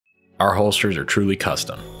Our holsters are truly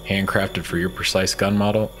custom. Handcrafted for your precise gun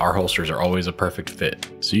model, our holsters are always a perfect fit,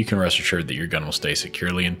 so you can rest assured that your gun will stay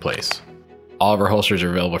securely in place. All of our holsters are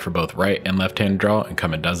available for both right and left-handed draw and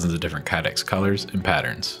come in dozens of different Kydex colors and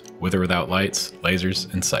patterns, with or without lights,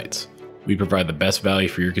 lasers, and sights. We provide the best value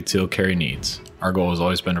for your concealed carry needs. Our goal has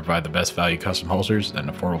always been to provide the best value custom holsters at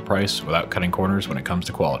an affordable price without cutting corners when it comes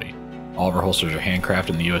to quality. All of our holsters are handcrafted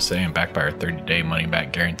in the USA and backed by our 30-day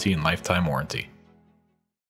money-back guarantee and lifetime warranty.